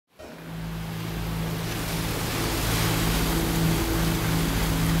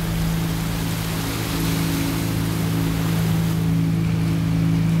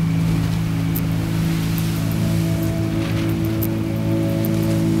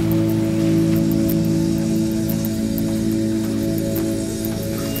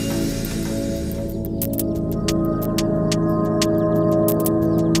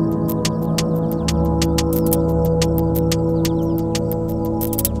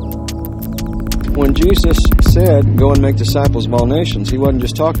when Jesus said, "Go and make disciples of all nations," he wasn't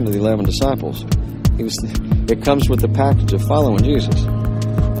just talking to the 11 disciples. It comes with the package of following Jesus.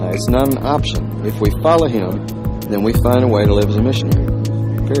 It's not an option. If we follow him, then we find a way to live as a missionary.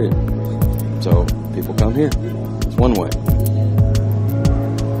 Period. So people come here. It's one way.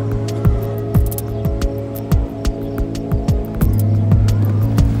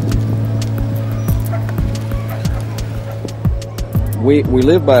 We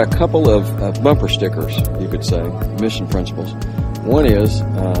live by a couple of bumper stickers, you could say, mission principles. One is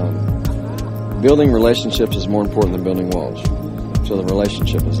building relationships is more important than building walls. So the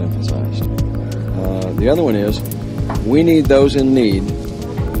relationship is emphasized. The other one is we need those in need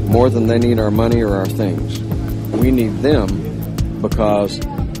more than they need our money or our things. We need them because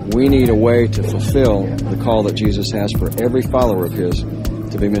we need a way to fulfill the call that Jesus has for every follower of his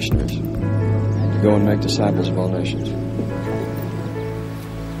to be missionaries, to go and make disciples of all nations.